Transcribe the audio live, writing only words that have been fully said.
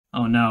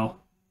Oh no.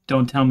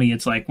 Don't tell me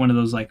it's like one of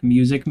those like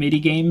music MIDI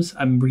games.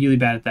 I'm really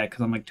bad at that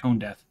because I'm like tone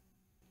deaf.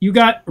 You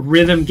got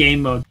rhythm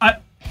game mode.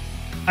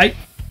 I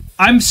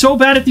I'm so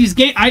bad at these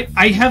games.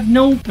 I have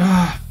no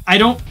I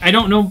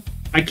don't know.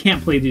 I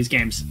can't play these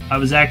games. I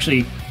was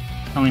actually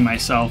telling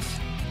myself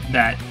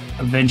that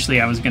eventually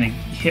I was going to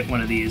hit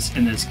one of these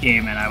in this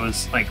game, and I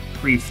was like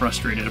pretty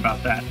frustrated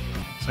about that.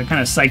 So I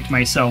kind of psyched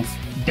myself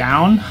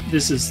down.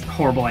 This is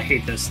horrible. I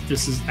hate this.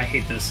 I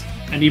hate this.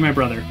 I need my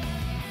brother.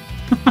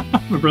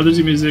 My brother's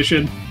a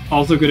musician,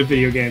 also good at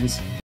video games.